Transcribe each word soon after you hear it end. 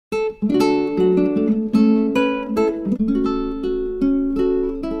Okay,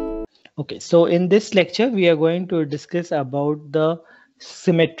 so in this lecture, we are going to discuss about the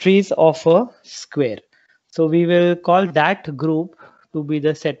symmetries of a square. So we will call that group to be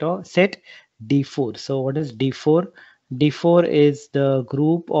the set D4. So what is D4? D4 is the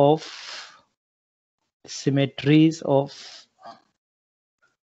group of symmetries of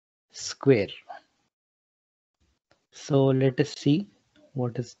square. So let us see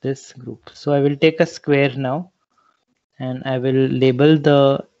what is this group. So I will take a square now and I will label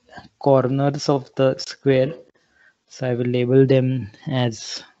the corners of the square. So I will label them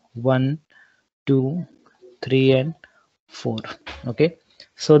as 1, 2, 3 and 4. Okay,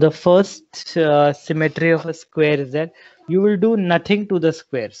 so the first symmetry of a square is that you will do nothing to the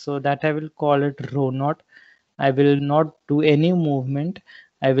square, so that I will call it rho naught. I will not do any movement.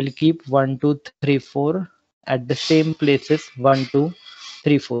 I will keep 1, 2, 3, 4 at the same places, 1, 2,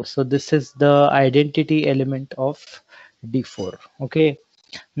 3, 4. So this is the identity element of D4. Okay,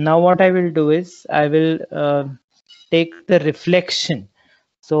 now what I will do is I will take the reflection.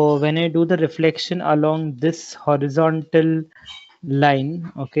 So when I do the reflection along this horizontal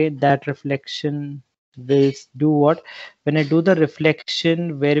line, okay, that reflection will do what? When I do the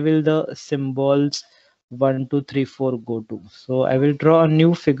reflection, where will the symbols 1, 2, 3, 4 go to? So I will draw a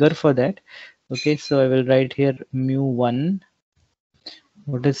new figure for that. Okay, so I will write here mu1.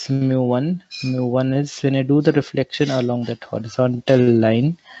 What is mu1? Mu1 is when I do the reflection along that horizontal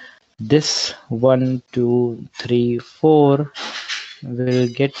line, this 1, 2, 3, 4 will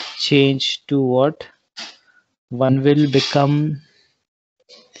get changed to what? One will become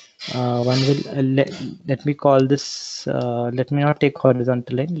one will let me call this let me not take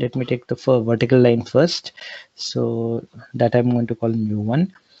horizontal line, let me take the vertical line first. So that I'm going to call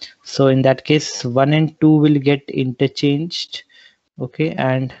mu1. So in that case 1 and 2 will get interchanged, okay,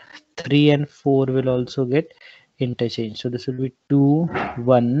 and 3 and 4 will also get interchanged. So this will be 2,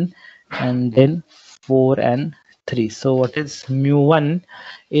 1 and then 4 and 3. So what is mu1?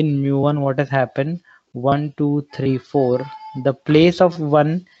 In mu1 what has happened? 1, 2, 3, 4. The place of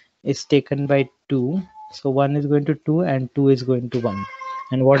 1 is taken by 2. So 1 is going to 2 and 2 is going to 1.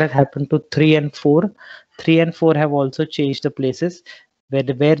 And what has happened to 3 and 4? 3 and 4 have also changed the places.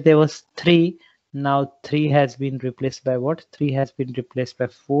 Where there was 3, now 3 has been replaced by what? 3 has been replaced by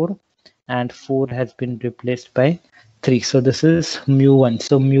 4 and 4 has been replaced by 3. So this is mu1.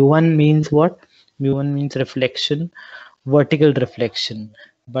 So mu1 means what? Mu1 means reflection, vertical reflection.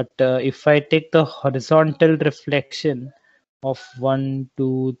 But if I take the horizontal reflection of 1,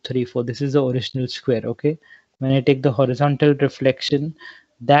 2, 3, 4, this is the original square. Okay, when I take the horizontal reflection,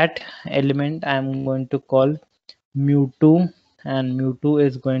 that element I'm going to call mu2, and mu2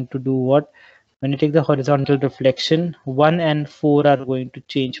 is going to do what? When you take the horizontal reflection, 1 and 4 are going to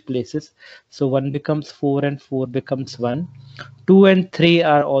change places. So 1 becomes 4 and 4 becomes 1. 2 and 3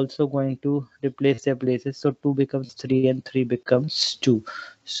 are also going to replace their places. So 2 becomes 3 and 3 becomes 2.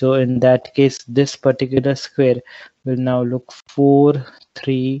 So in that case, this particular square will now look 4,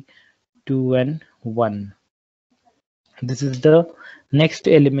 3, 2 and 1. This is the next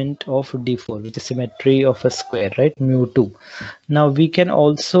element of D4, which is symmetry of a square, right? Mu2. Now we can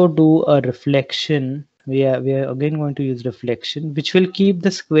also do a reflection. We are again going to use reflection, which will keep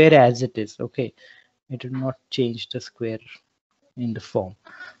the square as it is. Okay, it will not change the square in the form.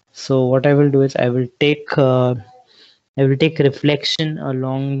 So what I will do is I will take reflection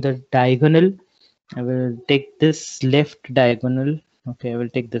along the diagonal. I will take this left diagonal. Okay, I will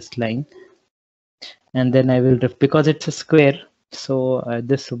take this line, and then I will because it's a square. So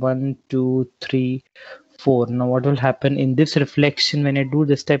this 1, 2, 3, 4. Now what will happen in this reflection when I do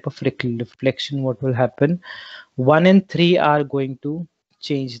this type of reflection? What will happen? 1 and 3 are going to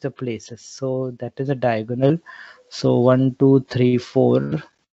change the places. So that is a diagonal. So 1, 2, 3, 4.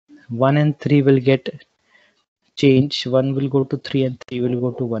 1 and 3 will get changed. 1 will go to 3 and 3 will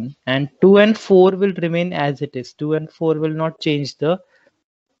go to 1. And 2 and 4 will remain as it is. 2 and 4 will not change the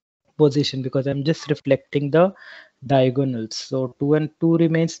position because I'm just reflecting the diagonals. So 2 and 2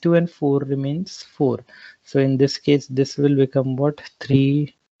 remains 2 and 4 remains 4. So in this case, this will become what?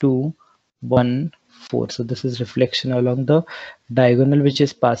 3, 2, 1, 4. So this is reflection along the diagonal which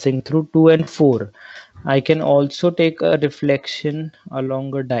is passing through 2 and 4. I can also take a reflection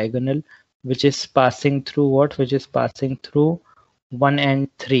along a diagonal which is passing through what? Which is passing through 1 and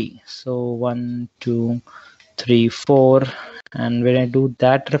 3. So 1, 2, 3, 4. And when I do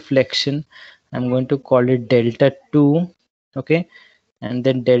that reflection, I'm going to call it delta 2. Okay, and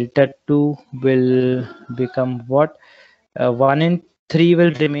then delta 2 will become what? 1 and 3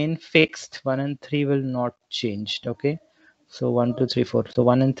 will remain fixed, 1 and 3 will not change. Okay, So 1, 2, 3, 4. So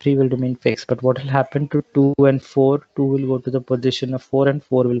 1 and 3 will remain fixed. But what will happen to 2 and 4? 2 will go to the position of 4 and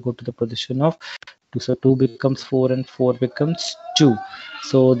 4 will go to the position of 2. So 2 becomes 4 and 4 becomes 2.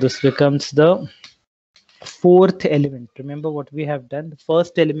 So this becomes the fourth element. Remember what we have done. The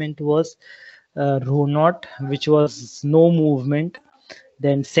first element was rho naught, which was no movement.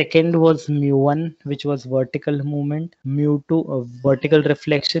 Then second was mu1, which was vertical movement. Mu2, vertical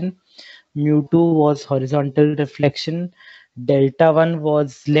reflection. Mu2 was horizontal reflection. Delta 1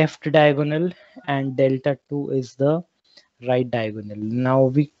 was left diagonal, and delta 2 is the right diagonal. Now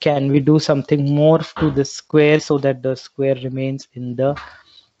we do something more to the square so that the square remains in the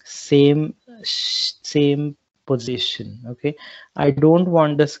same position. Okay, I don't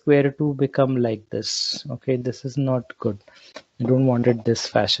want the square to become like this. Okay, this is not good. I don't want it this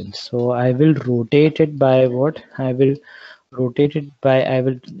fashion. So I will rotate it by what? I will rotate it by I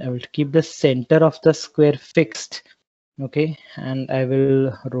will keep the center of the square fixed. Okay, and I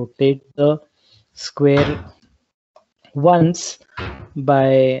will rotate the square once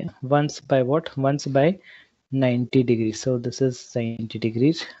by what? Once by 90 degrees. So this is 90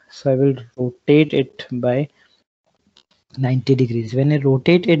 degrees. So I will rotate it by 90 degrees. When I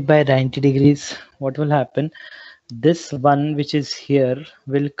rotate it by 90 degrees, what will happen? This one which is here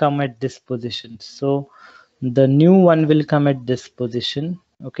will come at this position. So the new one will come at this position.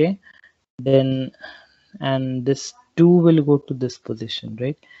 Okay, then and this 2 will go to this position,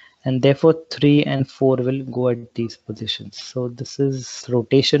 right? And therefore 3 and 4 will go at these positions. So this is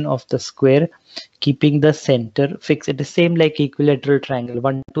rotation of the square, keeping the center fixed. It is same like equilateral triangle.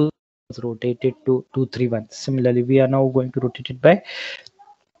 1, 2 is rotated to 2, 3, 1. Similarly, we are now going to rotate it by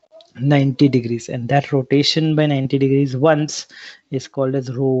 90 degrees, and that rotation by 90 degrees once is called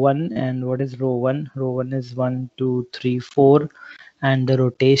as rho 1. And what is rho 1? Rho 1 is 1, 2, 3, 4, and the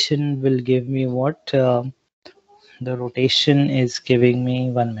rotation will give me what? The rotation is giving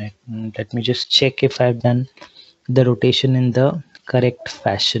me 1 minute. Let me just check if I've done the rotation in the correct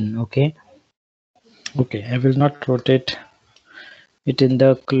fashion. Okay, I will not rotate it in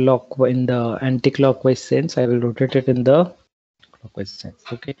the anti-clockwise sense. I will rotate it in the clockwise sense.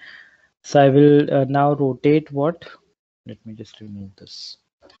 Okay, so I will now rotate what? Let me just remove this.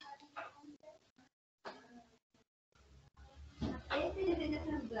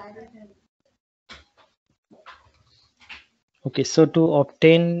 Okay, so to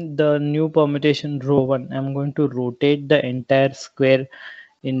obtain the new permutation rho 1, I'm going to rotate the entire square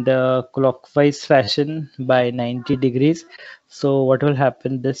in the clockwise fashion by 90 degrees. So what will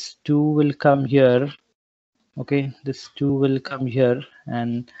happen? This 2 will come here. Okay, this 2 will come here,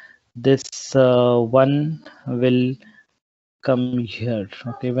 and this 1 will come here.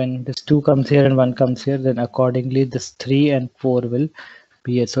 Okay, when this 2 comes here and 1 comes here, then accordingly this 3 and 4 will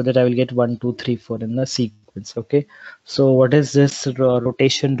be here, so that I will get 1, 2, 3, 4 in the sequence. Okay, so what is this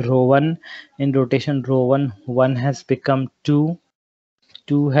rotation rho 1? In rotation rho 1, 1 has become 2,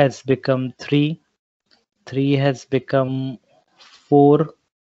 2 has become 3, 3 has become 4,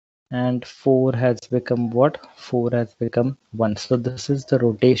 and 4 has become what? 4 has become 1. So this is the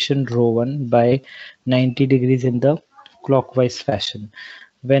rotation rho 1 by 90 degrees in the clockwise fashion.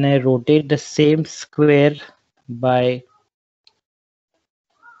 When I rotate the same square by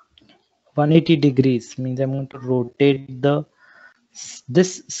 180 degrees, means I'm going to rotate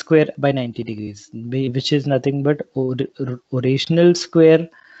this square by 90 degrees, which is nothing but original square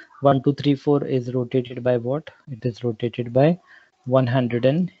 1, 2, 3, 4 is rotated by what? It is rotated by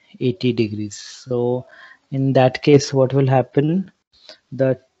 180 degrees. So in that case, what will happen?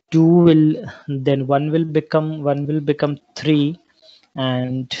 The 2 will then 1 will become 3,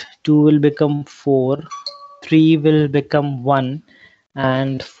 and 2 will become 4, 3 will become 1,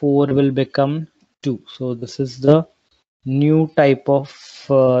 and 4 will become 2. So this is the new type of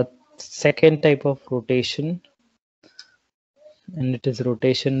second type of rotation, and it is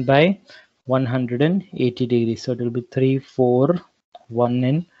rotation by 180 degrees. So it will be 3, 4, 1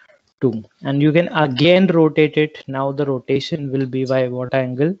 and 2, and you can again rotate it. Now the rotation will be by what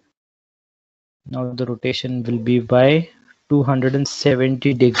angle? Now the rotation will be by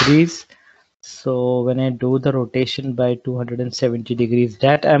 270 degrees. So when I do the rotation by 270 degrees,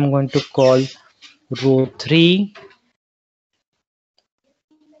 that I'm going to call rho 3.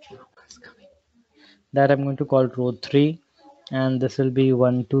 That I'm going to call rho 3, and this will be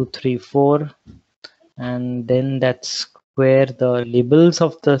 1, 2, 3, 4, and then that square, the labels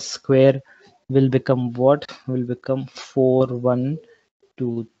of the square will become what? Will become 4, 1,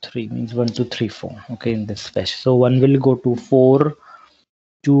 2, 3, means 1, 2, 3, 4. Okay, in this fashion. So 1 will go to 4,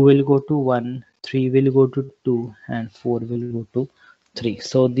 2 will go to 1, 3 will go to 2, and 4 will go to 3.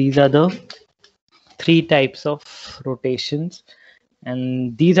 So these are the 3 types of rotations,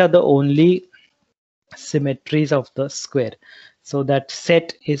 and these are the only symmetries of the square. So that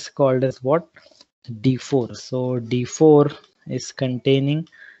set is called as what? D4. So D4 is containing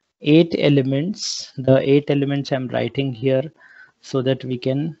 8 elements. The 8 elements I'm writing here so that we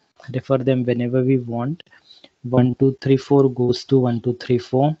can refer them whenever we want. 1 2 3 4 goes to 1 2 3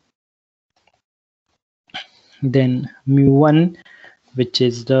 4. Then mu1, which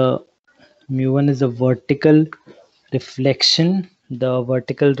is the mu1 is a vertical reflection. The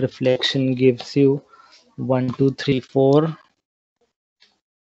vertical reflection gives you 1 2 3 4.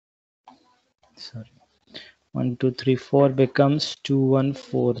 Sorry, 1 2 3 4 becomes 2 1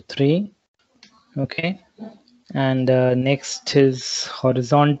 4 3. Okay, and next is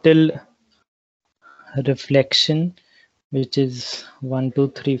horizontal reflection, which is 1 2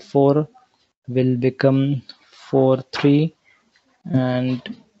 3 4 will become 4 3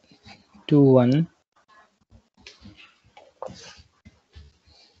 and 2 1.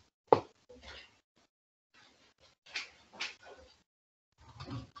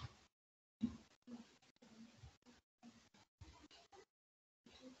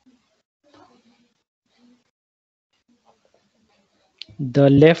 The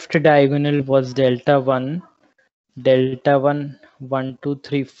left diagonal was delta 1, delta 1 1 2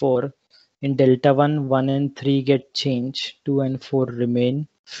 3 4. In delta 1 1 and 3 get changed, 2 and 4 remain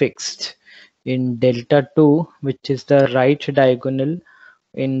fixed. In delta 2, which is the right diagonal,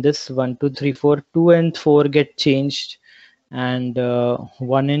 in this 1 2 3 4, 2 and 4 get changed, and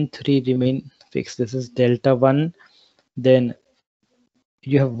 1 and 3 remain fixed. This is delta 1. Then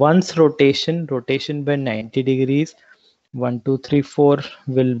you have once rotation by 90 degrees. 1 2 3 4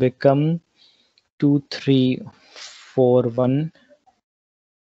 will become 2 3 4 1,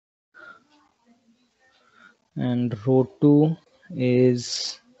 and row 2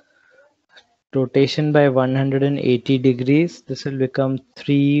 is rotation by 180 degrees. This will become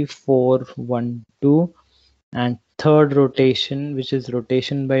 3 4 1 2, and third rotation, which is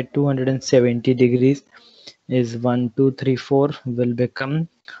rotation by 270 degrees, is 1 2 3 4 will become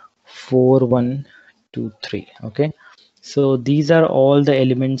 4 1 2 3. Okay, so these are all the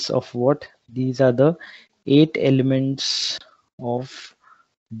elements of what? These are the 8 elements of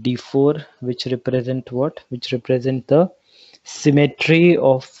D4, which represent what? Which represent the symmetry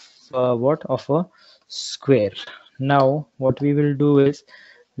of what? Of a square. Now what we will do is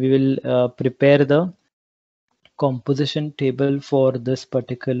we will prepare the composition table for this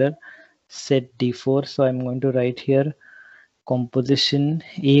particular set D4. So I'm going to write here composition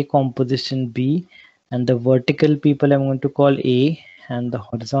A, composition B, and the vertical people I'm going to call A, and the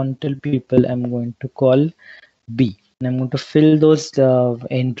horizontal people I'm going to call B. And I'm going to fill those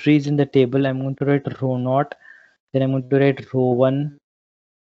entries in the table. I'm going to write row 0, then I'm going to write row 1,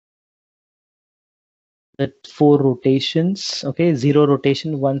 that 4 rotations. Okay, 0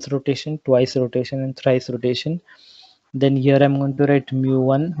 rotation, once rotation, twice rotation, and thrice rotation. Then here I'm going to write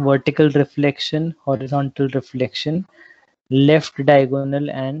mu1, vertical reflection, horizontal reflection, left diagonal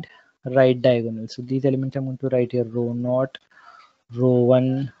and right diagonal. So these elements I'm going to write here: row 0, row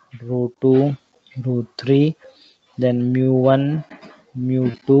 1, row 2, row 3, then mu1,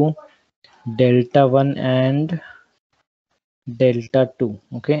 mu2, delta 1 and delta 2.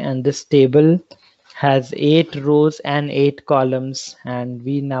 Okay, and this table has 8 rows and 8 columns, and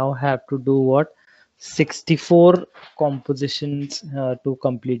we now have to do what? 64 compositions to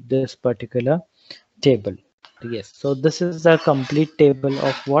complete this particular table. Yes, so this is a complete table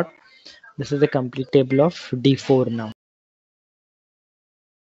of what? This is a complete table of D4 now.